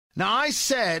Now, I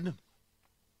said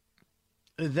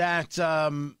that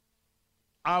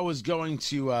I was going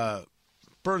to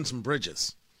burn some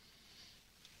bridges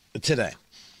today.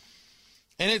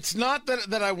 And it's not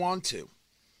that I want to.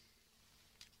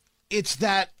 It's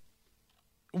that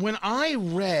when I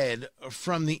read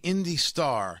from the Indy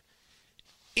Star,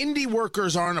 Indy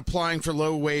workers aren't applying for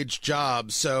low-wage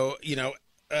jobs, so,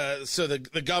 so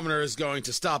the governor is going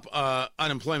to stop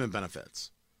unemployment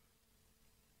benefits.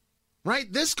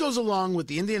 Right? This goes along with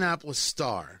the Indianapolis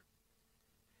Star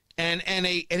and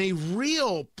a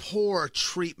real poor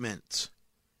treatment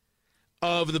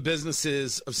of the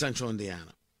businesses of Central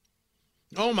Indiana.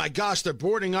 Oh my gosh, they're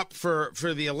boarding up for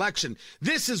the election.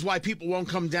 This is why people won't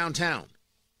come downtown.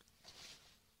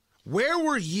 Where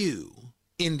were you,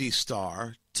 Indy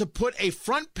Star, to put a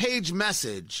front page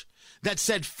message that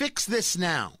said, fix this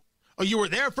now? Oh, you were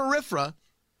there for RFRA,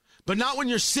 but not when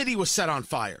your city was set on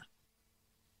fire.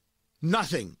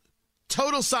 Nothing.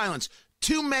 Total silence.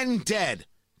 2 men dead.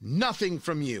 Nothing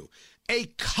from you. A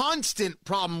constant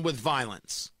problem with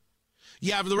violence.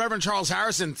 You have the Reverend Charles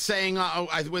Harrison saying,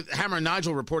 with Hammer and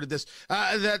Nigel reported this,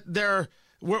 that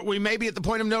we may be at the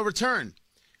point of no return.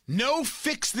 No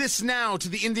fix this now to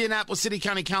the Indianapolis City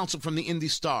County Council from the Indy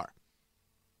Star.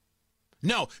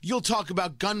 No, you'll talk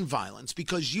about gun violence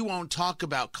because you won't talk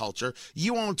about culture.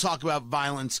 You won't talk about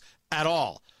violence at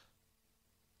all.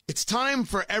 It's time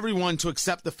for everyone to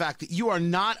accept the fact that you are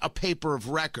not a paper of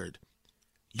record.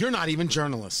 You're not even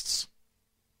journalists.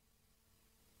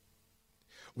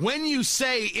 When you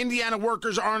say Indiana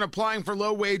workers aren't applying for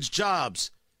low-wage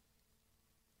jobs,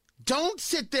 don't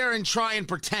sit there and try and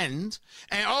pretend.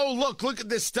 And, look at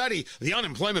this study. The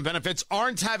unemployment benefits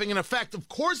aren't having an effect. Of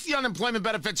course the unemployment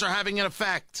benefits are having an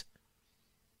effect.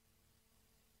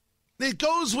 It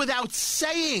goes without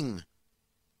saying.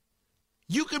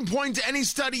 You can point to any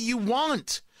study you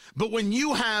want. But when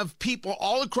you have people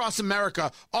all across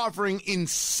America offering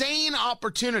insane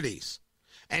opportunities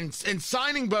and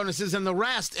signing bonuses and the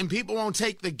rest, and people won't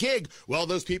take the gig, well,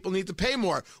 those people need to pay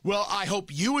more. Well, I hope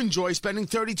you enjoy spending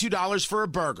 $32 for a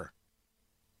burger.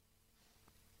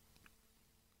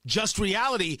 Just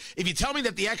reality. If you tell me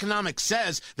that the economics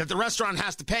says that the restaurant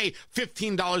has to pay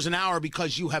 $15 an hour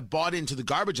because you have bought into the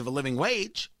garbage of a living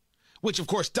wage, which of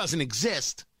course doesn't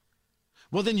exist,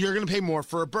 well, then you're going to pay more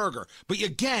for a burger. But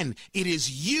again, it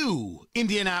is you,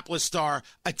 Indianapolis Star,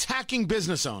 attacking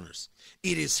business owners.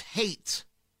 It is hate.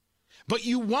 But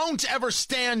you won't ever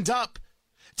stand up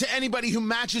to anybody who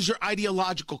matches your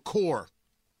ideological core.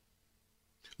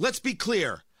 Let's be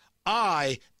clear.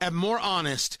 I am more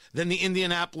honest than the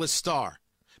Indianapolis Star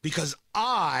because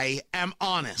I am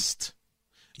honest.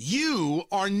 You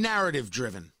are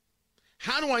narrative-driven.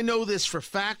 How do I know this for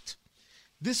fact?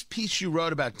 This piece you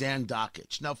wrote about Dan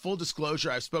Dakich. Now, full disclosure,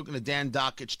 I've spoken to Dan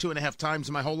Dakich 2.5 times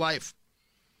in my whole life.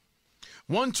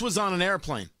 Once was on an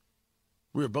airplane.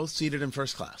 We were both seated in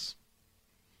first class.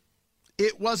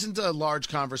 It wasn't a large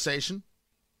conversation.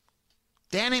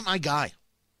 Dan ain't my guy.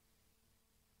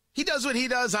 He does what he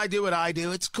does. I do what I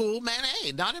do. It's cool, man.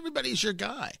 Hey, not everybody's your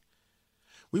guy.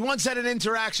 We once had an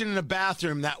interaction in a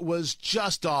bathroom that was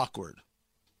just awkward.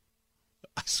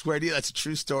 I swear to you, that's a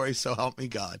true story, so help me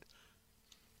God.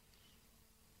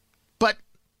 But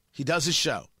he does his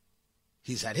show.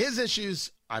 He's had his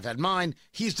issues. I've had mine.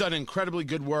 He's done incredibly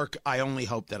good work. I only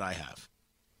hope that I have.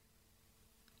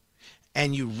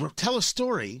 And you tell a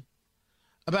story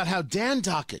about how Dan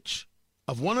Dakich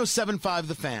of 107.5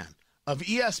 The Fan, of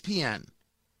ESPN,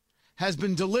 has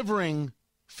been delivering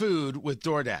food with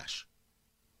DoorDash.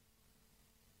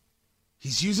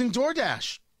 He's using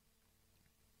DoorDash.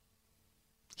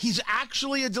 He's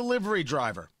actually a delivery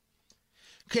driver.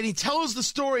 Can he tell us the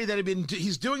story that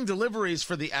he's doing deliveries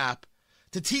for the app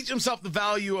to teach himself the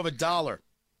value of $1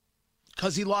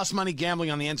 because he lost money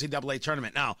gambling on the NCAA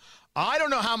tournament? Now, I don't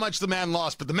know how much the man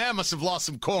lost, but the man must have lost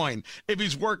some coin if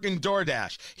he's working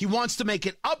DoorDash. He wants to make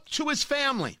it up to his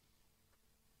family.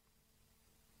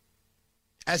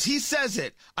 As he says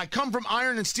it, I come from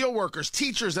iron and steel workers,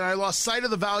 teachers, and I lost sight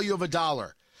of the value of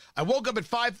 $1. I woke up at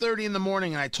 5:30 in the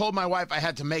morning and I told my wife I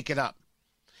had to make it up.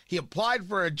 He applied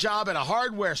for a job at a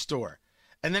hardware store.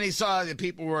 And then he saw that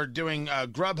people were doing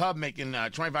Grubhub, making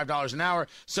 $25 an hour.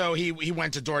 So he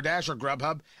went to DoorDash or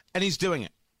Grubhub, and he's doing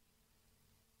it.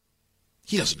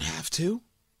 He doesn't have to.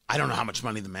 I don't know how much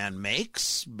money the man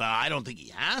makes, but I don't think he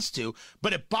has to.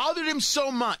 But it bothered him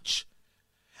so much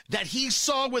that he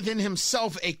saw within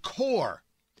himself a core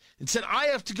and said, I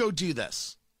have to go do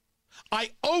this.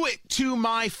 I owe it to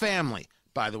my family.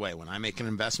 By the way, when I make an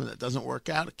investment that doesn't work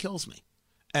out, it kills me.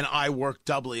 And I work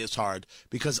doubly as hard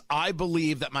because I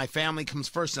believe that my family comes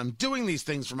first. And I'm doing these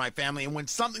things for my family. And when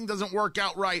something doesn't work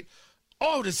out right,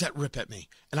 oh, does that rip at me?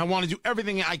 And I want to do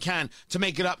everything I can to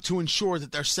make it up to ensure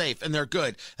that they're safe and they're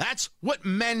good. That's what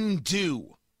men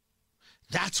do.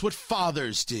 That's what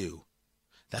fathers do.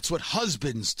 That's what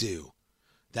husbands do.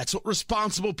 That's what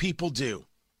responsible people do.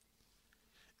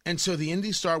 And so the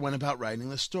Indy Star went about writing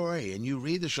the story. And you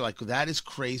read this, you're like, that is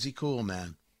crazy cool,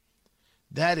 man.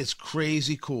 That is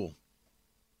crazy cool.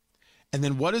 And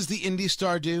then what does the Indy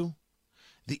Star do?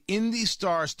 The Indy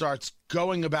Star starts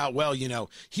going about, well, you know,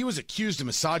 he was accused of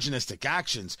misogynistic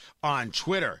actions on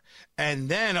Twitter. And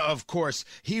then, of course,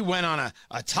 he went on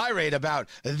a tirade about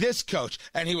this coach,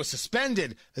 and he was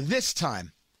suspended this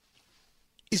time.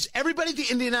 Is everybody at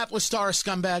the Indianapolis Star a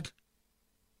scumbag?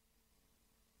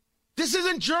 This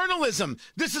isn't journalism.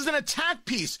 This is an attack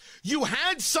piece. You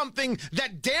had something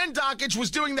that Dan Dakich was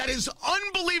doing that is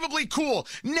unbelievably cool,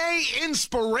 nay,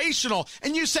 inspirational.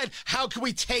 And you said, how can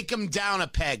we take him down a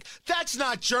peg? That's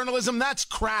not journalism. That's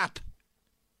crap.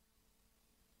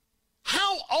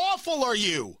 How awful are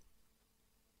you?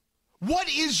 What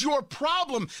is your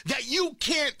problem that you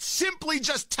can't simply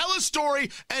just tell a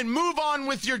story and move on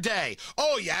with your day?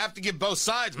 Oh, you have to give both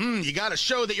sides. You got to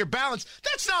show that you're balanced.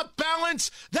 That's not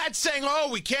balance. That's saying, oh,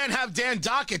 we can't have Dan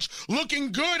Dakich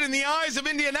looking good in the eyes of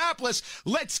Indianapolis.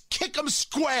 Let's kick him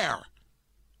square.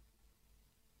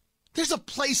 There's a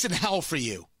place in hell for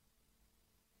you.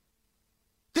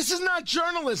 This is not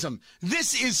journalism.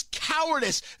 This is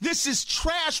cowardice. This is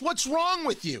trash. What's wrong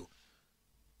with you?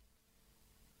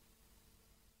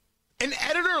 An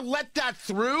editor let that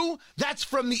through? That's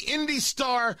from the Indy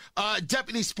Star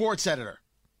deputy sports editor.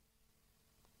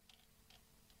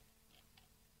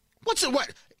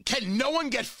 What? Can no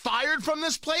one get fired from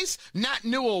this place? Nat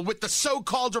Newell with the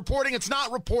so-called reporting. It's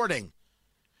not reporting.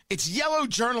 It's yellow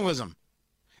journalism.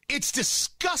 It's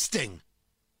disgusting.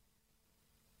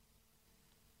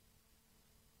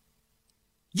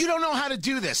 You don't know how to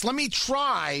do this. Let me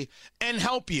try and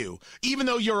help you, even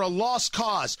though you're a lost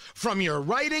cause, from your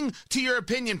writing to your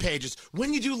opinion pages.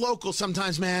 When you do local,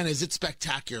 sometimes, man, is it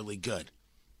spectacularly good.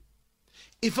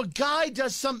 If a guy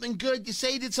does something good, you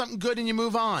say he did something good and you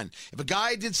move on. If a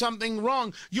guy did something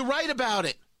wrong, you write about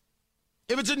it.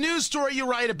 If it's a news story, you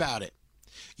write about it.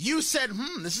 You said,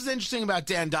 this is interesting about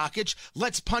Dan Dakich.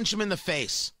 Let's punch him in the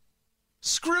face.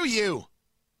 Screw you.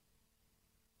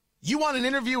 You want an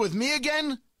interview with me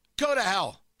again? Go to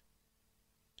hell.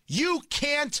 You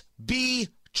can't be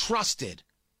trusted.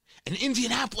 And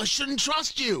Indianapolis shouldn't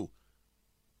trust you.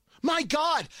 My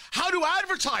God, how do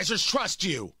advertisers trust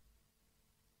you?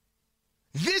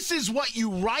 This is what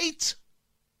you write?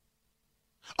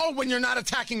 Oh, when you're not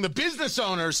attacking the business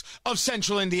owners of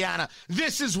Central Indiana,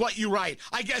 this is what you write.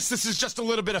 I guess this is just a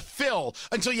little bit of fill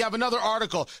until you have another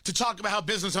article to talk about how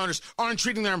business owners aren't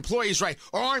treating their employees right,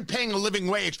 or aren't paying a living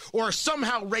wage, or are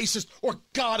somehow racist, or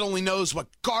God only knows what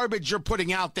garbage you're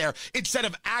putting out there, instead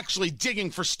of actually digging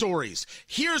for stories.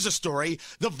 Here's a story.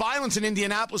 The violence in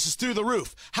Indianapolis is through the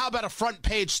roof. How about a front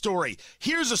page story?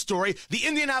 Here's a story. The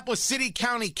Indianapolis City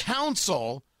County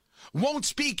Council won't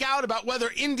speak out about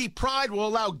whether Indy Pride will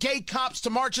allow gay cops to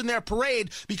march in their parade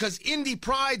because Indy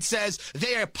Pride says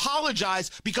they apologize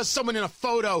because someone in a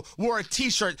photo wore a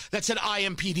T-shirt that said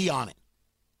IMPD on it.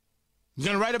 You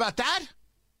gonna write about that?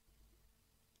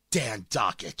 Dan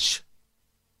Dakich.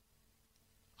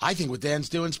 I think what Dan's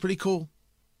doing is pretty cool.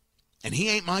 And he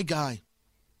ain't my guy.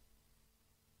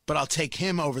 But I'll take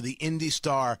him over the Indy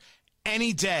Star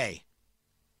any day.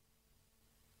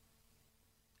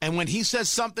 And when he says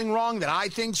something wrong that I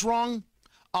think's wrong,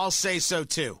 I'll say so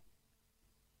too.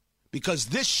 Because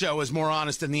this show is more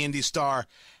honest than the Indy Star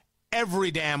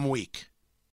every damn week.